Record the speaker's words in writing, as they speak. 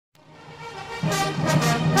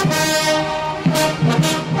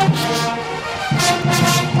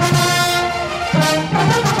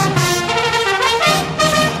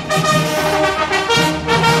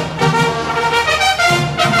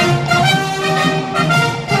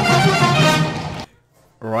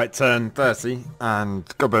Alright, turn 30, and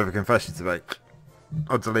got a bit of a confession to make.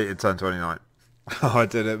 I deleted turn 29. I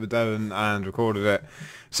did it with Devon and recorded it.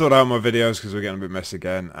 Sorted out my videos because we're getting a bit messy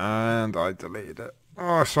again, and I deleted it.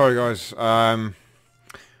 Oh, sorry guys.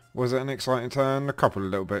 Was it an exciting turn? A couple of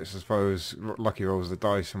little bits, I suppose. Lucky rolls of the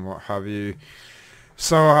dice and what have you.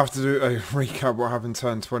 So I'll have to do a recap what happened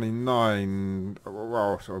turn 29.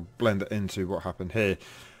 Well, sort of blend it into what happened here.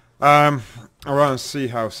 Around Sea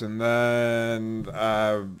House, and then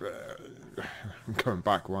going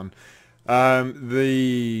back one.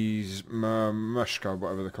 These Mushka,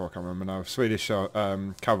 whatever they call, I can't remember now. Swedish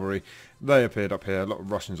cavalry. They appeared up here. A lot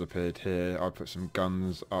of Russians appeared here. I put some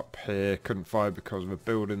guns up here. Couldn't fire because of a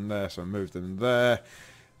building there, so I moved them there.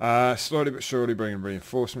 Slowly but surely bringing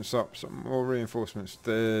reinforcements up. Some more reinforcements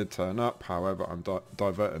did turn up. However, I'm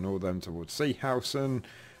diverting all them towards Seehausen.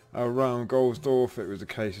 Around Goldsdorf, it was a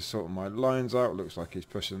case of sorting my lines out. Looks like he's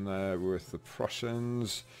pushing there with the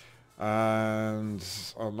Prussians. And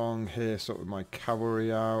along here, sort of my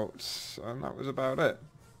cavalry out. And that was about it.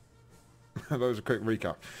 That was a quick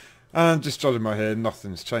recap. And just judging by here,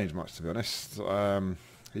 nothing's changed much, to be honest.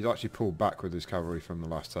 He's actually pulled back with his cavalry from the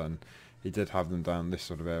last turn. He did have them down this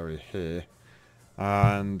sort of area here.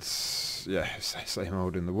 And yeah, same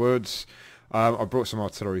old in the woods. I brought some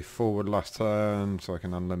artillery forward last turn, so I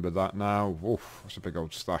can unlimber that now. Oof, that's a big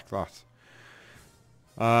old stack, that.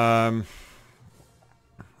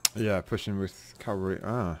 Yeah, pushing with cavalry.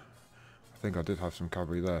 I think I did have some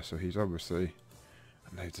cavalry there, so he's obviously...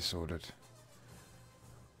 And they've disordered.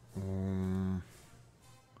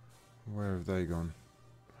 Where have they gone?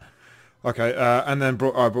 Okay, and then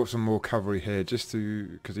I brought some more cavalry here just to,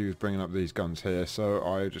 because he was bringing up these guns here, so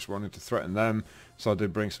I just wanted to threaten them. So I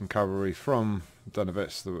did bring some cavalry from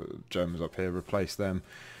Dennewitz, the Germans up here, replace them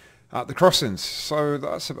at the crossings. So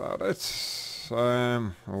that's about it.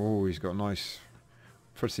 Oh, he's got nice,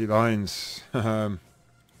 pretty lines. Right,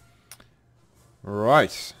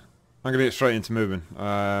 I'm going to get straight into moving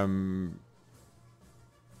and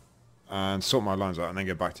sort my lines out and then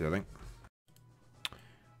get back to you, I think.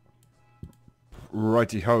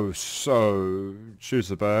 Righty-ho, so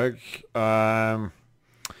Schusterberg,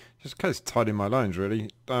 just in case tidying my lines really.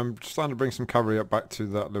 I'm starting to bring some cavalry up back to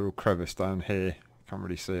that little crevice down here. Can't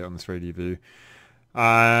really see it on the 3D view.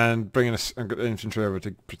 And bringing infantry over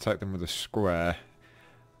to protect them with a square.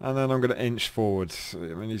 And then I'm going to inch forward. I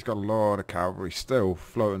mean, he's got a lot of cavalry still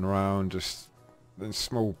floating around, just in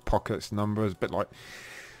small pockets, numbers, a bit like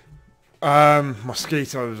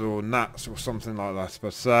mosquitoes or gnats or something like that,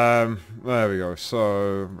 but there we go.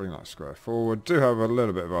 So bring that square forward. Do have a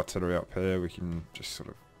little bit of artillery up here. We can just sort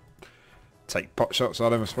of take pot shots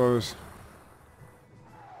at him, I suppose.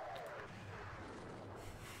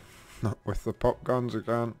 Not with the pop guns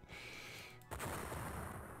again.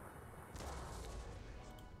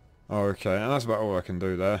 Okay, and that's about all I can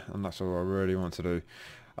do there, and that's all I really want to do.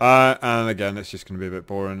 And again, it's just going to be a bit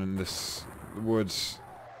boring in this woods,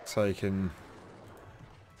 taking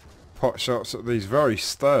pot shots at these very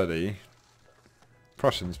sturdy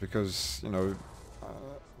Prussians, because, you know,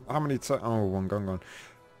 how many oh, one gun gone.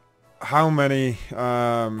 How many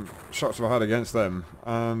shots have I had against them,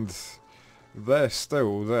 and they're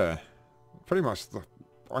still there. Pretty much,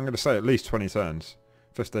 I'm going to say at least 20 turns,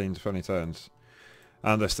 15 to 20 turns,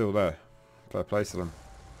 and they're still there. Fair play to them.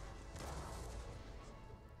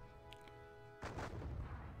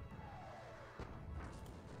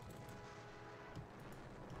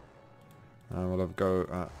 And we'll have a go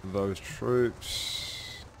at those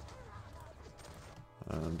troops.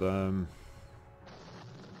 And not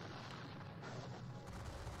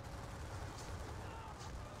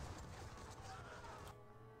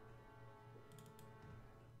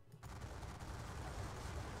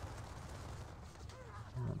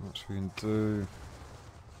much we can do.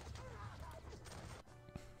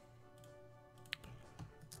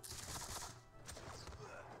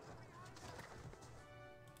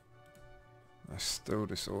 Still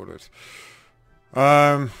disordered.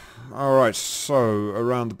 Alright, so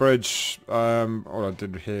around the bridge, all I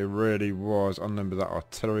did here really was unlimber that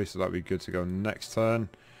artillery, so that'd be good to go next turn.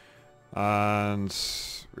 And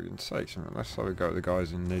we can take something. Let's have a go at the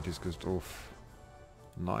guys in Niedersgusdorf.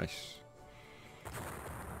 Nice.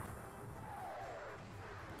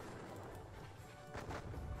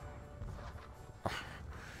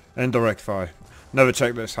 Indirect fire. Never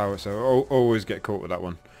check this howitzer. Always get caught with that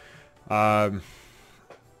one.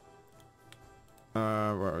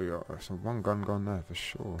 Where are we got? There's one gun gone there for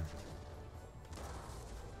sure.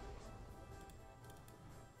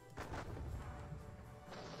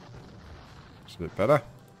 It's a bit better.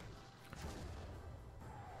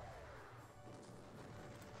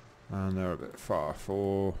 And they're a bit far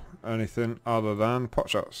for anything other than pot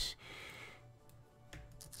shots.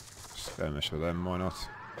 Skirmish with them, why not?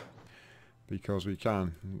 Because we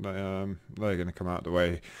can. They're going to come out the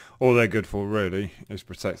way. All they're good for really is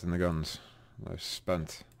protecting the guns. They're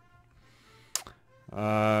spent. What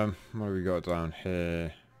have we got down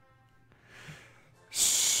here?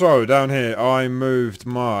 So down here I moved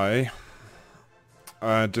my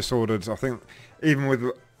disordered, I think even with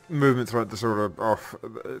movement threat disorder off,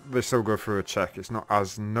 they still go through a check. It's not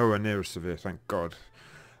as nowhere near as severe, thank God.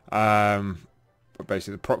 But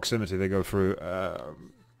basically the proximity, they go through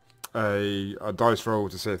a dice roll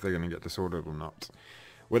to see if they're going to get disordered or not.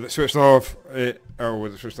 With it switched off, with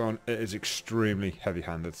it switched on, it is extremely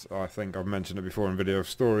heavy-handed. I think I've mentioned it before in video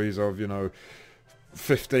stories of, you know,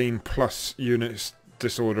 15 plus units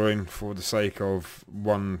disordering for the sake of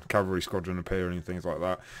one cavalry squadron appearing and things like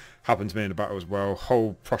that. Happened to me in a battle as well.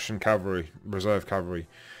 Whole Prussian cavalry, reserve cavalry,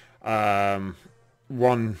 1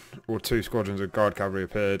 or 2 squadrons of guard cavalry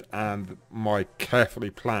appeared, and my carefully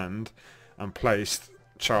planned and placed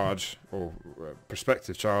charge, or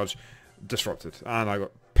prospective charge, disrupted, and I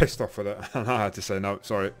got pissed off with it, and I had to say no,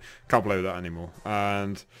 sorry, can't play with that anymore.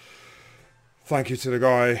 And thank you to the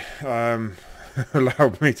guy who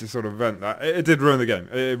allowed me to sort of vent that. It did ruin the game.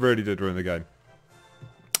 It really did ruin the game,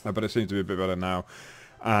 but it seems to be a bit better now.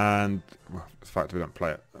 And well, the fact we don't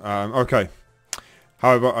play it. Okay.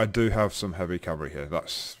 However, I do have some heavy cavalry here.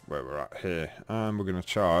 That's where we're at here, and we're going to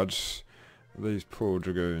charge these poor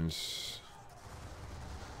dragoons.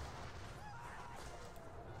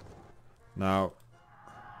 Now,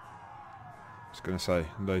 I was going to say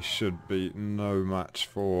they should be no match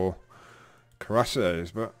for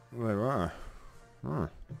cuirassiers, but they were. Oh.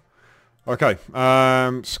 Okay,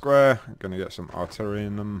 square. I'm going to get some artillery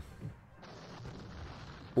in them.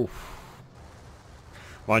 Oof.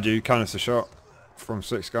 Mind you, canister shot from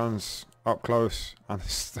 6 guns up close, and they've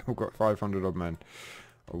still got 500 odd men.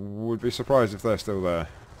 I would be surprised if they're still there.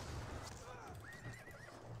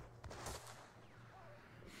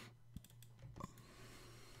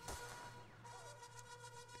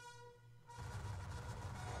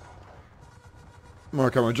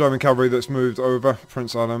 Okay, my German cavalry that's moved over,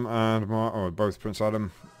 Prince Adam and both Prince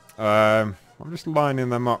Adam. I'm just lining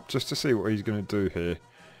them up just to see what he's going to do here.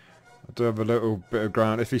 I do have a little bit of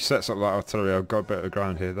ground. If he sets up that artillery, I've got a bit of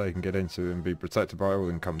ground here they can get into and be protected by. All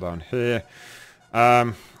then come down here,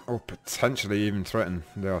 or potentially even threaten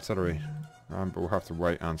the artillery. But we'll have to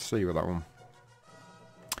wait and see with that one.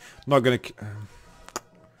 Not going to.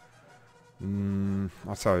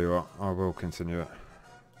 I'll tell you what. I will continue it.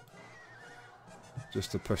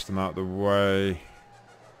 Just to push them out the way.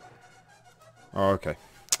 Oh, okay.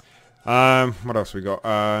 What else we got?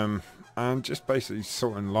 And just basically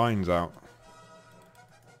sorting lines out.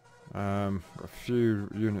 Got a few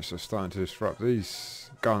units are starting to disrupt.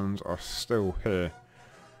 These guns are still here.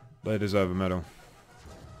 They deserve a medal.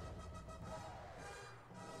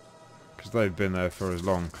 Because they've been there for as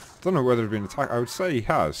long. I don't know whether they've been attacked. I would say he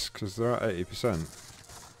has, because they're at 80%.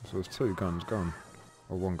 So there's 2 guns gone.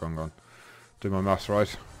 Or 1 gun gone. Do my maths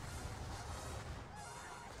right.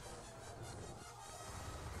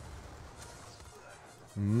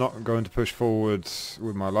 Not going to push forwards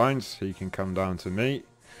with my lines. He can come down to me.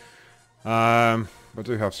 I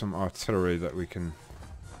do have some artillery that we can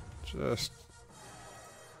just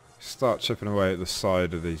start chipping away at the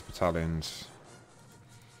side of these battalions.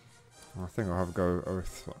 I think I'll have a go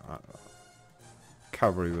with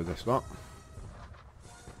cavalry with this lot.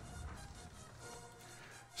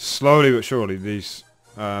 Slowly but surely these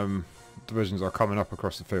divisions are coming up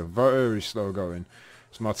across the field. Very slow going.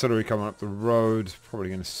 Some artillery coming up the road. Probably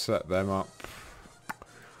going to set them up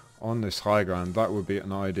on this high ground. That would be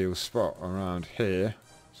an ideal spot around here.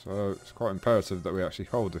 So it's quite imperative that we actually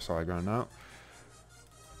hold this high ground now.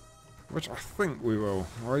 Which I think we will.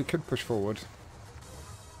 Or we could push forward.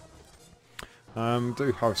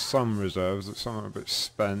 Do have some reserves. Some are a bit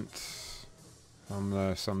spent. Some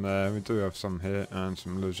there, some there. We do have some here and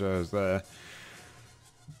some legers there.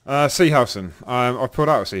 Seehausen. I've pulled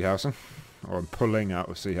out of Seehausen. Or I'm pulling out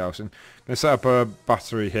of Seehausen. Going to set up a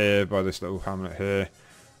battery here by this little hamlet here.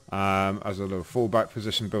 As a little fallback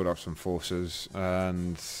position. Build up some forces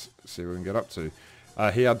and see what we can get up to.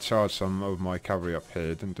 He had charged some of my cavalry up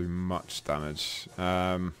here. Didn't do much damage.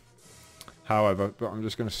 However, but I'm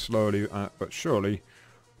just going to slowly but surely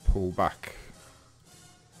pull back.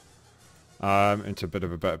 Into a bit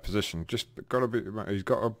of a better position. Just got a bit. He's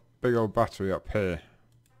got a big old battery up here.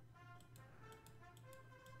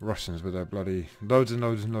 Russians with their bloody loads and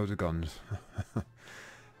loads and loads of guns.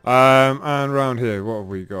 And round here, what have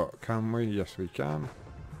we got? Can we? Yes, we can.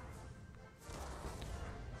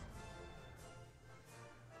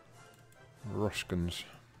 Ruskins.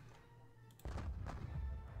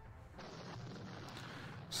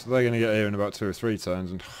 So they're going to get here in about 2 or 3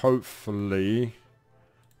 turns, and hopefully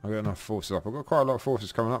I'll get enough forces up. I've got quite a lot of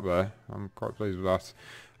forces coming up there. I'm quite pleased with that.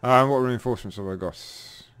 What reinforcements have I got?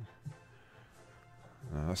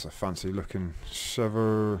 That's a fancy looking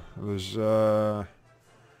Sever. There's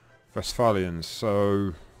Westphalians,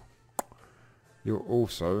 so you're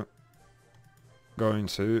also going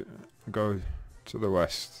to go to the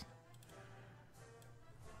west.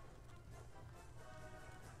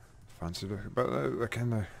 Fancy looking, but they're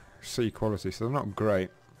kind of C quality, so they're not great.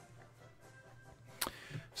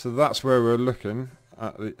 So that's where we're looking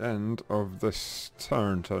at the end of this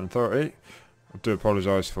turn 30. I do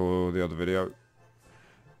apologise for the other video.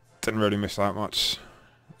 Didn't really miss that much.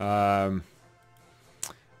 How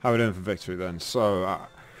are we doing for victory then? So,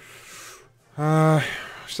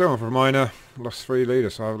 still on for a minor. Lost 3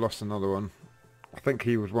 leaders, so I've lost another one. I think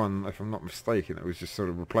he was one, if I'm not mistaken, it was just sort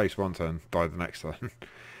of replaced one turn, died the next turn.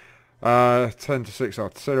 10 to 6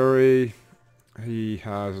 artillery. He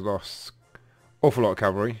has lost awful lot of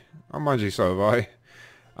cavalry. Oh, mind you, so have I.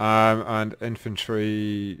 And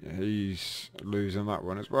infantry, he's losing that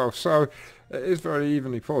one as well. So it is very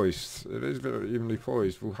evenly poised. It is very evenly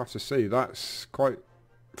poised. We'll have to see. That's quite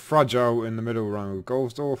fragile in the middle round of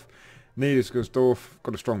Goldsdorf. Niedersgusdorf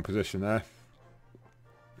got a strong position there.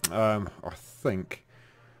 I think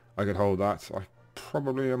I could hold that. I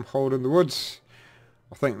probably am holding the woods.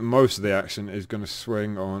 I think most of the action is going to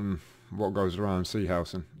swing on what goes around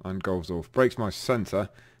Seehausen and Goldsdorf. Breaks my centre,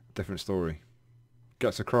 different story.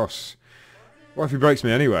 Gets across. Well, if he breaks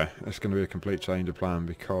me anywhere, it's going to be a complete change of plan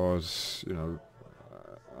because, you know,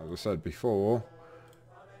 as I said before,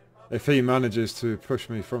 if he manages to push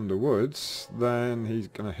me from the woods, then he's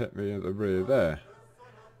going to hit me at the rear there.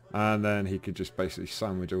 And then he could just basically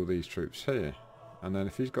sandwich all these troops here. And then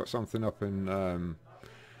if he's got something up in,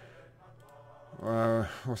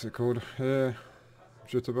 what's it called here?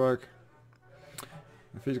 Jutterberg.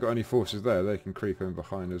 If he's got any forces there, they can creep in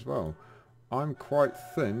behind as well. I'm quite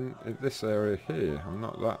thin in this area here. I'm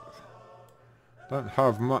not that... don't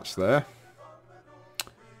have much there.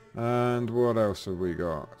 And what else have we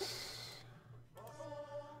got?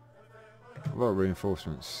 A lot of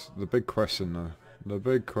reinforcements. The big question though, the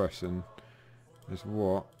big question is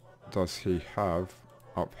what does he have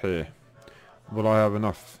up here? Will I have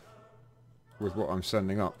enough with what I'm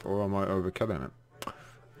sending up, or am I overkilling it?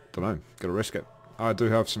 Don't know, gotta risk it. I do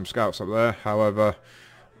have some scouts up there, however,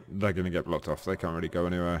 they're going to get blocked off. They can't really go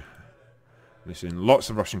anywhere. We've seen lots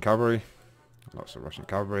of Russian cavalry. Lots of Russian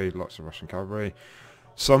cavalry, lots of Russian cavalry.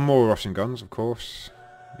 Some more Russian guns, of course.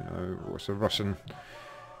 You know, what's a Russian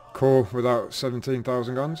corps without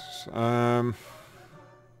 17,000 guns? And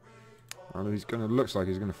he's going to, looks like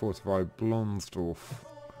he's going to fortify Blonsdorf.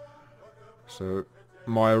 So,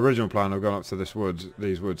 my original plan of going up to this woods,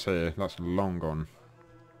 these woods here, that's long gone.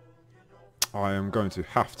 I am going to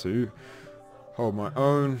have to hold my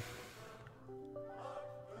own.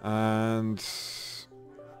 And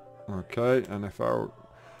okay, NFL.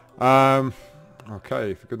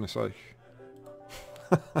 Okay, for goodness sake.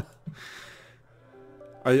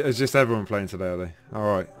 Is just everyone playing today, are they?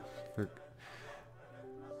 Alright.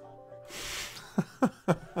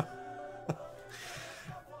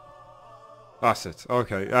 That's it.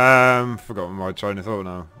 Okay. Forgotten my train of thought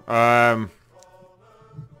now.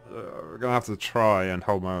 We're going to have to try and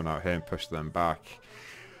hold my own out here and push them back.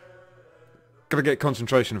 Gotta get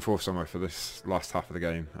concentration and force somewhere for this last half of the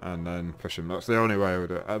game and then push him. That's the only way I would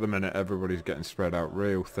do it. At the minute everybody's getting spread out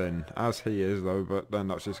real thin, as he is though, but then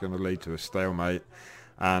that's just going to lead to a stalemate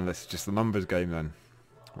and it's just a numbers game then.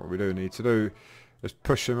 What we do need to do is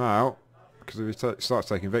push him out, because if he starts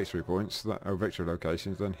taking victory points, or victory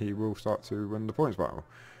locations, then he will start to win the points battle.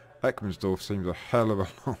 Ekmansdorf seems a hell of a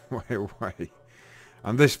long way away.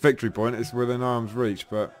 And this victory point is within arm's reach,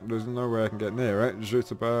 but there's no way I can get near it.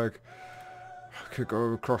 Jutterberg, I could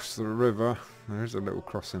go across the river. There's a little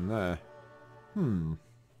crossing there. I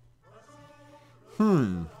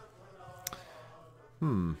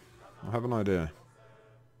have an idea.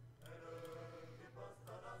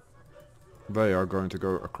 They are going to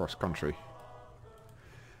go across country.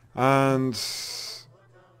 And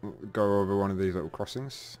go over one of these little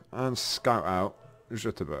crossings and scout out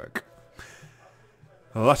Jutterberg.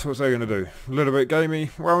 Well, that's what they're going to do. A little bit gamey.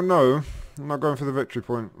 Well, no, I'm not going for the victory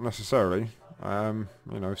point necessarily. You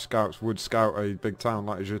know, scouts would scout a big town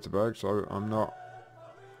like Jutterberg, so I'm not...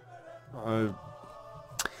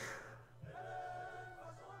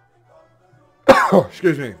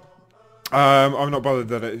 excuse me. I'm not bothered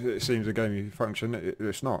that it seems a gamey function.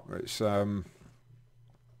 It's not. It's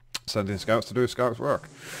sending scouts to do scouts' work.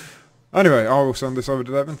 Anyway, I will send this over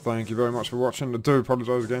to Devon. Thank you very much for watching. I do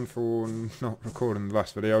apologise again for not recording the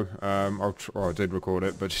last video. I did record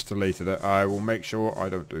it, but just deleted it. I will make sure I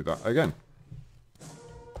don't do that again.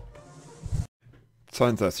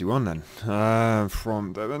 10:31 then,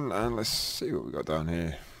 from Devon, and let's see what we got down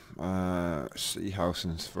here.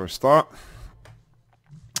 Seahousen's for a start,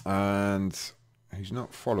 and he's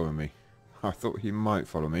not following me. I thought he might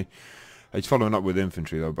follow me. He's following up with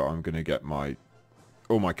infantry though, but I'm going to get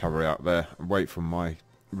all my cavalry out there and wait for my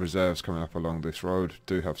reserves coming up along this road.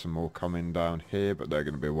 Do have some more coming down here, but they're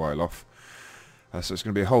going to be a while off. So it's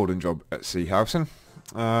going to be a holding job at Seehausen.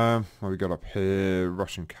 What we got up here?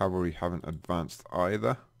 Russian cavalry haven't advanced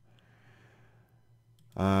either.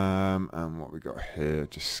 And what we got here?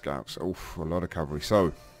 Just scouts. Oh, a lot of cavalry.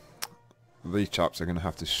 So these chaps are going to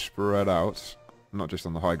have to spread out, not just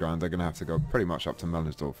on the high ground. They're going to have to go pretty much up to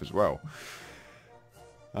Mellersdorf as well.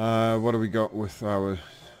 What do we got with our...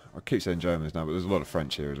 I keep saying Germans now, but there's a lot of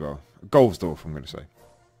French here as well. Golfsdorf, I'm going to say.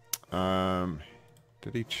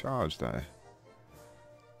 Did he charge there?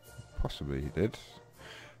 Possibly he did.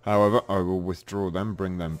 However, I will withdraw them,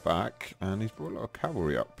 bring them back, and he's brought a lot of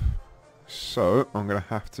cavalry up. So, I'm going to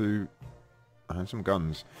have to... and some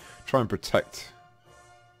guns. Try and protect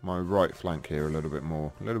my right flank here a little bit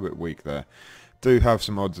more. A little bit weak there. Do have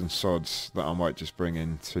some odds and sods that I might just bring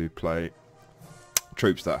into play.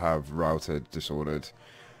 Troops that have routed, disordered,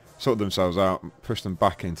 sort themselves out, push them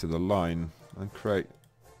back into the line, and create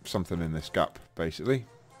something in this gap, basically.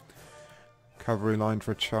 Cavalry line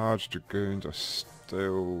for a charge. Dragoons are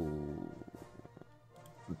still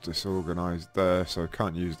disorganised there, so I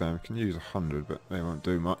can't use them. I can use 100, but they won't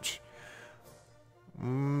do much.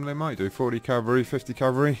 They might do 40 cavalry, 50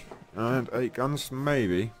 cavalry, and 8 guns,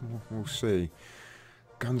 maybe. We'll see.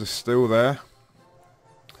 Guns are still there.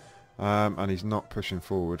 And he's not pushing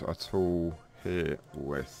forward at all here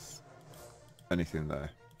with anything there.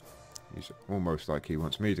 He's almost like he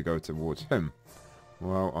wants me to go towards him.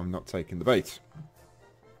 Well, I'm not taking the bait.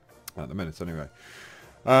 At the minute, anyway.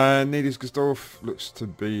 Niedersdorf looks to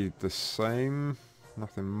be the same.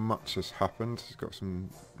 Nothing much has happened. He's got some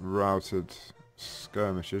routed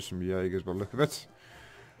skirmishes, some Jaegers by the look of it.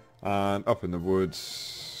 And up in the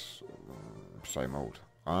woods, same old.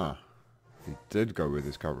 Ah, he did go with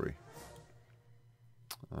his cavalry.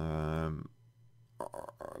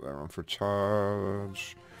 They're on for a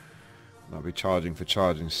charge. I'll be charging for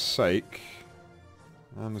charging's sake.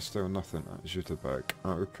 And there's still nothing at Jutterberg.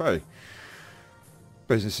 Okay.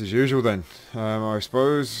 Business as usual then. I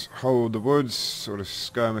suppose hold the woods, sort of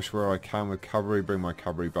skirmish where I can with cavalry, bring my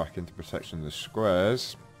cavalry back into protection of the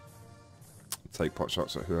squares. Take pot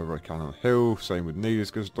shots at whoever I can on the hill. Same with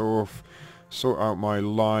Niedersdorf. Sort out my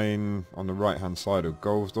line on the right hand side of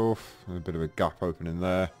Golfsdorf. There's a bit of a gap opening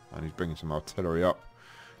there, and he's bringing some artillery up.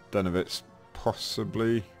 Dennewitz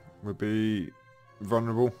possibly would be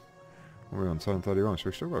vulnerable. We're on turn 31, so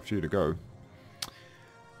we've still got a few to go.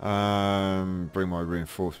 Bring my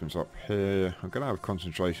reinforcements up here. I'm going to have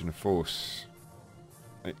concentration of force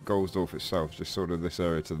at Golfsdorf itself, just sort of this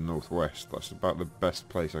area to the northwest. That's about the best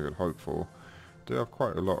place I could hope for. Do have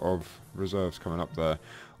quite a lot of reserves coming up there.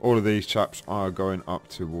 All of these chaps are going up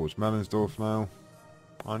towards Mellersdorf now.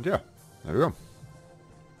 And yeah, there we go.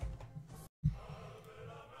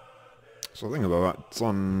 So I think about that,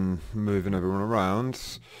 on moving everyone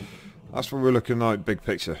around. That's what we're looking like, big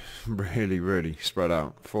picture. Really, really spread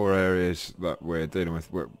out. 4 areas that we're dealing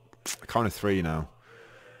with. We're kind of 3 now.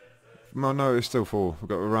 Well, no, it's still 4. We've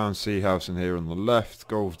got around Seehausen here on the left,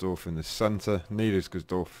 Golfsdorf in the centre,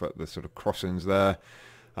 Niedersdorf at the sort of crossings there,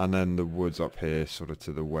 and then the woods up here sort of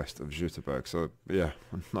to the west of Jutterberg. So yeah,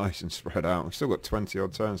 nice and spread out. We've still got 20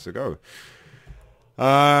 odd turns to go.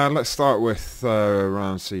 Let's start with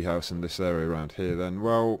around Seehausen, this area around here then.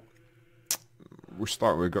 Well,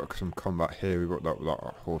 we've got some combat here. We've got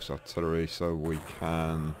that horse artillery, so we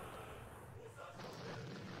can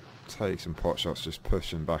take some pot shots, just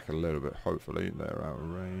pushing back a little bit. Hopefully they're out of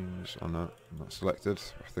range. Oh no, not selected.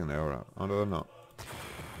 I think they are out. Oh no, they're not.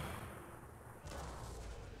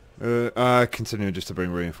 Continuing just to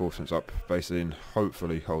bring reinforcements up, basically, and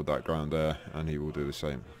hopefully hold that ground there, and he will do the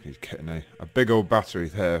same. He's getting a big old battery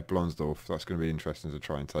there, Blonsdorf. That's going to be interesting to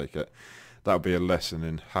try and take it. That'll be a lesson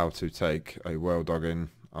in how to take a well-dug-in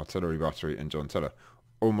artillery battery in John Tiller.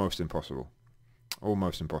 Almost impossible.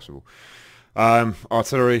 Almost impossible.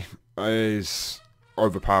 Artillery is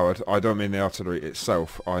overpowered. I don't mean the artillery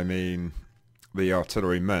itself. I mean the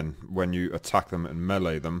artillery men. When you attack them and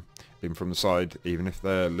melee them, even from the side, even if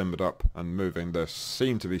they're limbered up and moving, they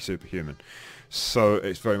seem to be superhuman. So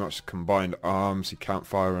it's very much combined arms. You can't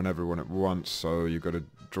fire on everyone at once, so you've got to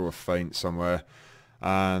draw a feint somewhere.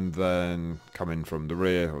 and then come in from the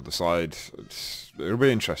rear or the side. It'll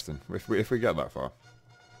be interesting if we get that far.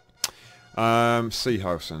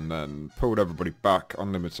 Seahausen then pulled everybody back,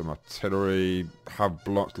 unlimited some artillery, have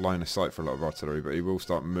blocked line of sight for a lot of artillery, but he will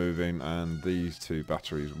start moving, and these two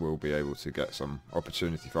batteries will be able to get some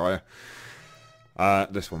opportunity fire.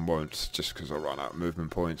 This one won't, just because I run out of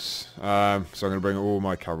movement points. So I'm going to bring all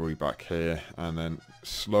my cavalry back here, and then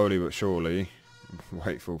slowly but surely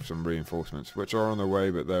wait for some reinforcements, which are on their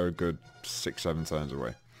way, but they're a good 6-7 turns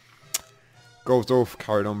away. Goldsdorf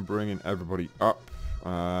carried on bringing everybody up.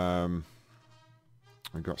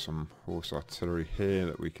 We've got some horse artillery here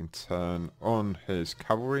that we can turn on his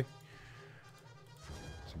cavalry.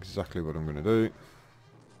 That's exactly what I'm going to do.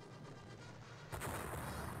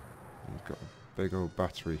 We've got a big old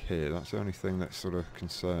battery here. That's the only thing that's sort of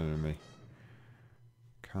concerning me.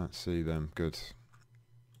 Can't see them good.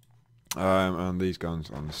 And these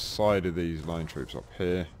guns on the side of these line troops up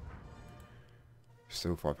here.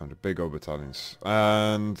 Still 500 big old battalions.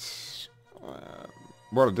 And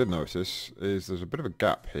what I did notice is there's a bit of a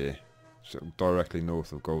gap here, sort of directly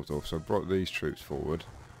north of Goldsdorf, so I brought these troops forward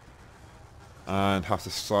and have to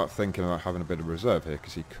start thinking about having a bit of reserve here,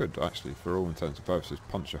 because he could actually, for all intents and purposes,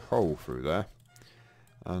 punch a hole through there.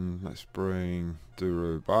 And let's bring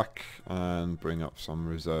Duro back and bring up some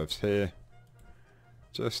reserves here,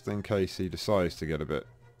 just in case he decides to get a bit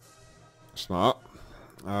smart.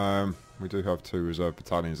 We do have 2 reserve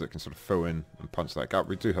battalions that can sort of fill in and punch that gap.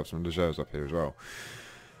 We do have some reserves up here as well.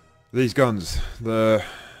 These guns, the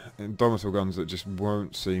Indomitable guns that just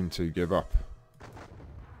won't seem to give up.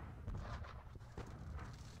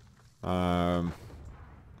 And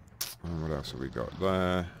what else have we got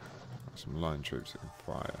there? Got some line troops that can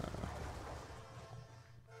fire.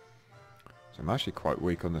 So I'm actually quite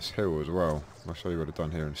weak on this hill as well. I'll show you what I've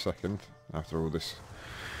done here in a second, after all this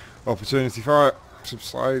opportunity fire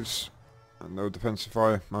subsides. And no defensive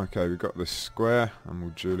fire. Okay, we've got this square, and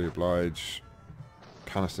we'll duly oblige.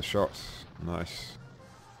 Canister shots, nice.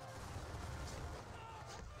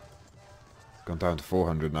 Gone down to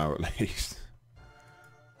 400 now at least.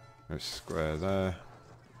 There's a square there.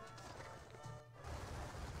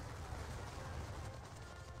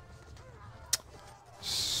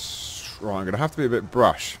 Right, I'm going to have to be a bit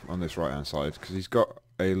brash on this right hand side, because he's got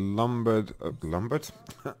a an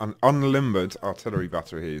unlimbered artillery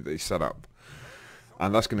battery here that he set up.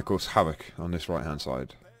 And that's going to cause havoc on this right hand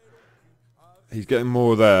side. He's getting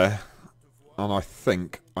more there, and I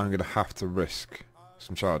think I'm going to have to risk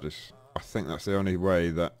some charges. I think that's the only way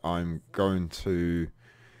that I'm going to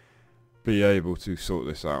be able to sort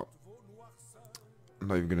this out. I'm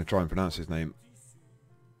not even going to try and pronounce his name.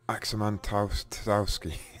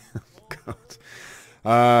 Axamantowski. God.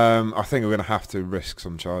 I think we're going to have to risk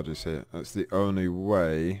some charges here. That's the only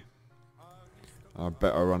way. I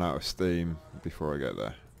bet I run out of steam before I get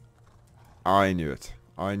there. I knew it.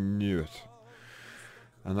 I knew it.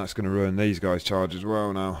 And that's going to ruin these guys' charge as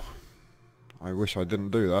well now. I wish I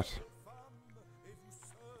didn't do that.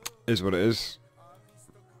 Is what it is.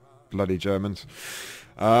 Bloody Germans.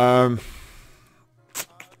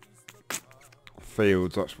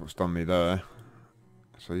 Fields, that's what's done me there.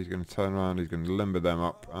 So he's going to turn around, he's going to limber them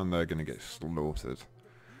up, and they're going to get slaughtered.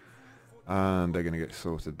 And they're going to get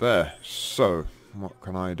sorted there. So, what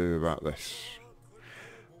can I do about this?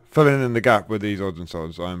 Filling in the gap with these odds and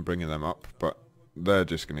sods, I'm bringing them up, but they're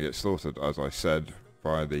just going to get slaughtered, as I said,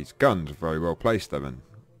 by these guns. Very well placed, Evan.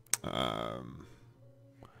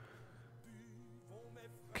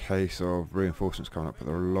 Case of reinforcements coming up, but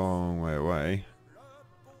they're a long way away.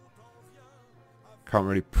 Can't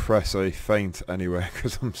really press a feint anywhere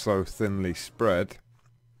because I'm so thinly spread.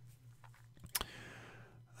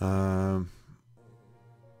 I'll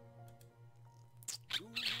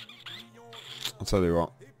tell you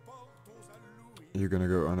what. You're going to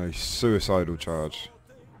go on a suicidal charge.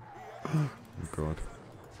 Oh God.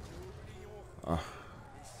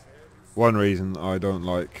 One reason I don't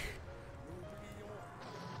like...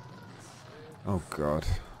 Oh God.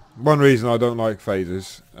 One reason I don't like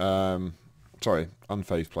phases, sorry,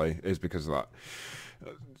 unphased play, is because of that.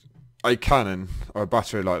 A cannon or a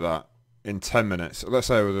battery like that in 10 minutes, let's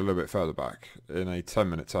say it was a little bit further back, in a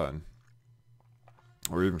 10-minute turn,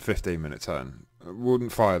 or even 15-minute turn, it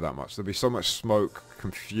wouldn't fire that much. There'd be so much smoke,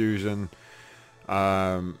 confusion.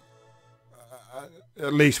 At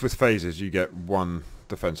least with phases you get one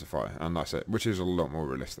defensive fire, and that's it, which is a lot more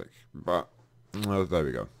realistic. But well, there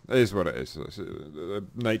we go. It is what it is. It's the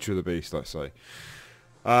nature of the beast, let's say.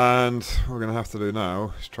 And what we're going to have to do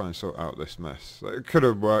now is try and sort out this mess. It could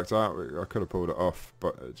have worked out. I could have pulled it off,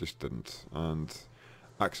 but it just didn't. And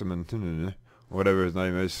Axeman whatever his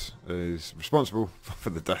name is responsible for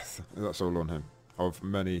the death. That's all on him, of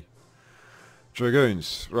many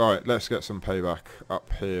dragoons. Right, let's get some payback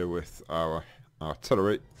up here with our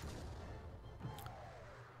artillery.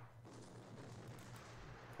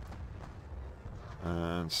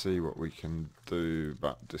 And see what we can do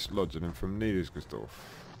about dislodging him from Niedersdorf.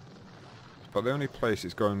 But the only place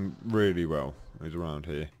it's going really well is around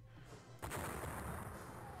here.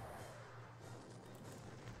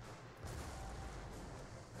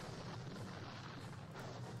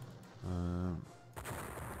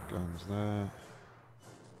 Guns there.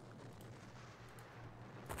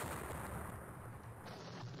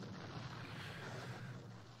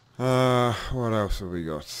 What else have we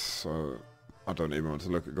got? So I don't even want to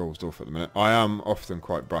look at Goldsdorf at the minute. I am often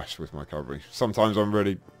quite brash with my cavalry. Sometimes I'm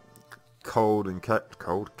really careful.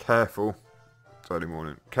 It's early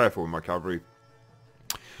morning. Careful with my cavalry.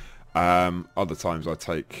 Other times I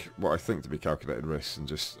take what I think to be calculated risks and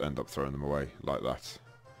just end up throwing them away like that.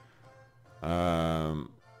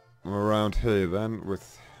 Around here then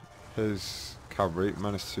with his cavalry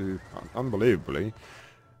managed to, unbelievably,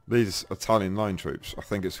 these Italian line troops, I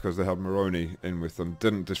think it's because they had Moroni in with them,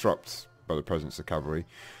 didn't disrupt by the presence of cavalry,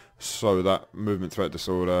 so that movement threat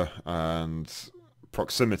disorder and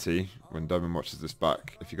proximity, when Devon watches this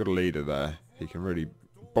back, if you've got a leader there, he can really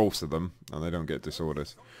bolster them and they don't get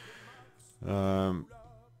disordered. Got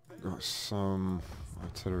some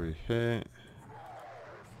artillery here,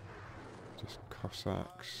 just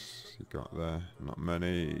Cossacks you got there, not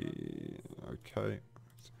many, okay.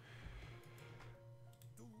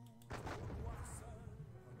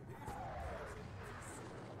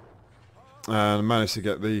 And managed to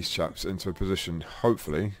get these chaps into a position,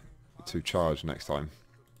 hopefully, to charge next time.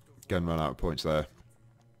 Again, run out of points there,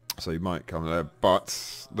 so you might come there,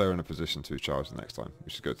 but they're in a position to charge the next time,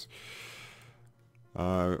 which is good.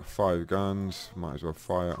 5 guns, might as well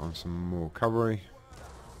fire on some more cavalry.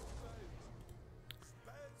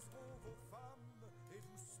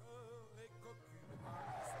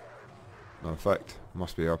 No effect,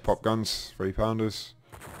 must be our pop guns, 3-pounders.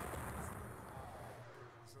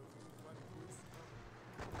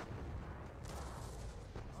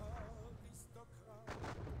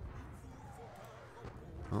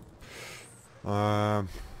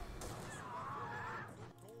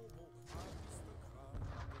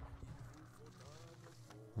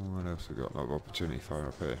 What else we got? Another opportunity fire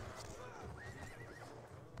up here.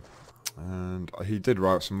 And he did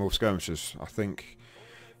write some more skirmishers. I think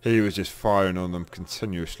he was just firing on them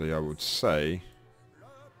continuously, I would say,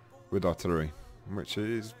 with artillery, which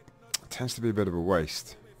tends to be a bit of a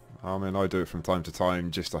waste. I mean, I do it from time to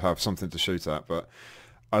time just to have something to shoot at, but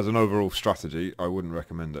as an overall strategy, I wouldn't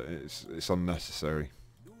recommend it. It's unnecessary.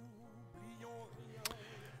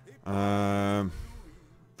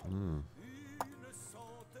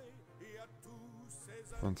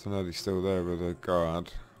 Fontanelli's still there with a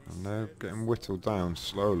guard, and they're getting whittled down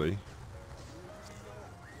slowly.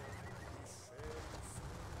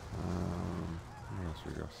 What else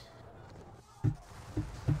we got?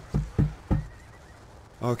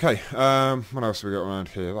 Okay, what else have we got around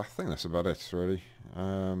here? I think that's about it, really.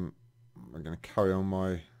 I'm going to carry on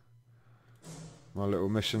my little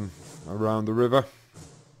mission around the river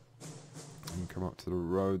and come up to the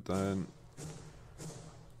road then.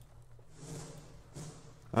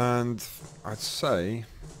 And I'd say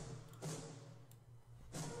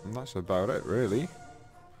that's about it, really.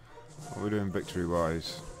 What are we doing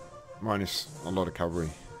victory-wise? Minus a lot of cavalry.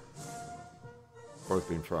 Both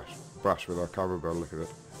being brash with our cavalry, by the look of it.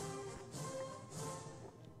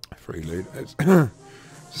 3 leaders.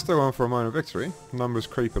 Still on for a minor victory. Numbers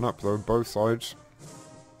creeping up though, both sides.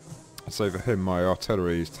 I'd say for him, my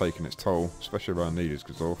artillery is taking its toll, especially around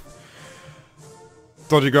Niedersdorf.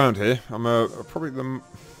 Dodgy ground here. I'm probably I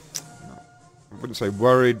wouldn't say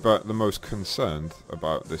worried, but the most concerned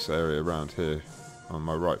about this area around here on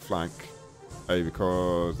my right flank. A,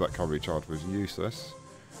 because that cavalry charge was useless.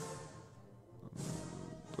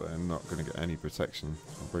 They're not going to get any protection.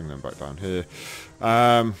 I'll bring them back down here.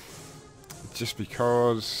 Just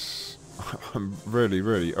because I'm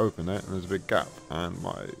really open there and there's a big gap and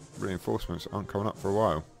my reinforcements aren't coming up for a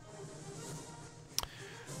while.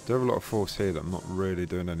 Do have a lot of force here that I'm not really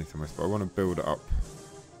doing anything with, but I want to build it up.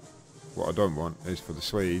 What I don't want is for the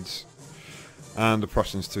Swedes and the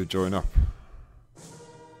Prussians to join up.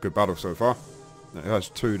 Good battle so far. It has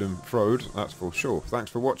toed and froed, that's for sure.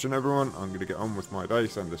 Thanks for watching everyone. I'm going to get on with my day,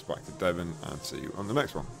 send this back to Devon and see you on the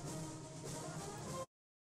next one.